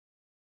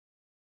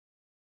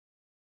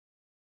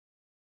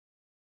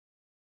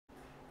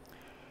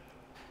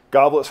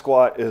Goblet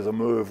squat is a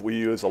move we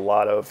use a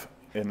lot of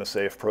in the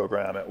SAFE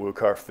program at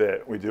WUKAR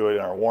Fit. We do it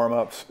in our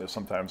warm-ups.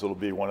 Sometimes it'll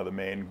be one of the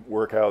main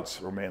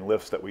workouts or main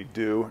lifts that we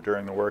do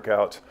during the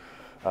workout.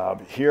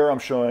 Here I'm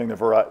showing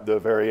the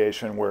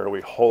variation where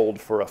we hold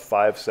for a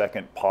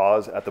 5-second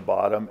pause at the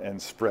bottom and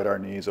spread our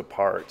knees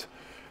apart.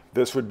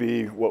 This would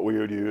be what we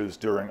would use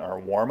during our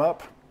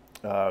warm-up.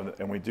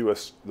 And we do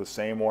the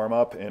same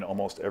warm-up in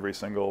almost every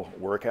single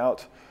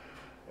workout.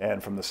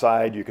 And from the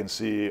side, you can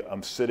see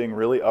I'm sitting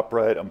really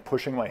upright. I'm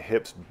pushing my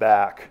hips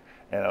back,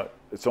 and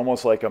it's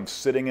almost like I'm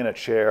sitting in a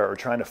chair or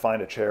trying to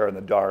find a chair in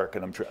the dark,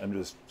 and I'm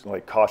just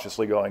like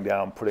cautiously going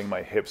down, putting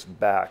my hips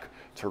back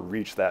to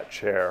reach that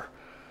chair.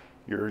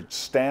 Your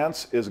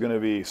stance is going to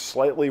be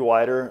slightly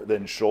wider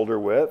than shoulder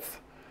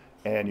width,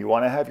 and you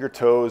want to have your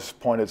toes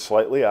pointed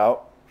slightly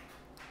out,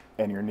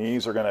 and your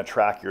knees are going to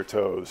track your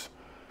toes.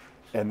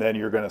 And then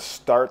you're going to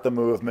start the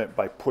movement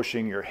by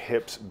pushing your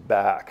hips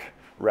back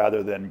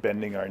rather than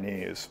bending our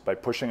knees. By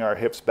pushing our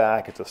hips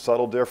back, it's a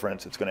subtle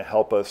difference. It's going to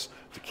help us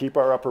to keep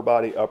our upper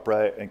body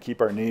upright and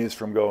keep our knees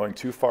from going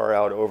too far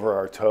out over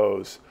our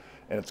toes.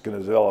 And it's going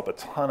to develop a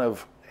ton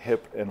of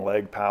hip and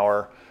leg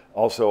power,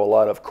 also a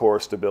lot of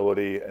core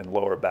stability and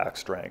lower back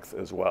strength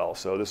as well.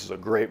 So this is a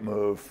great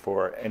move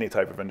for any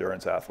type of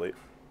endurance athlete.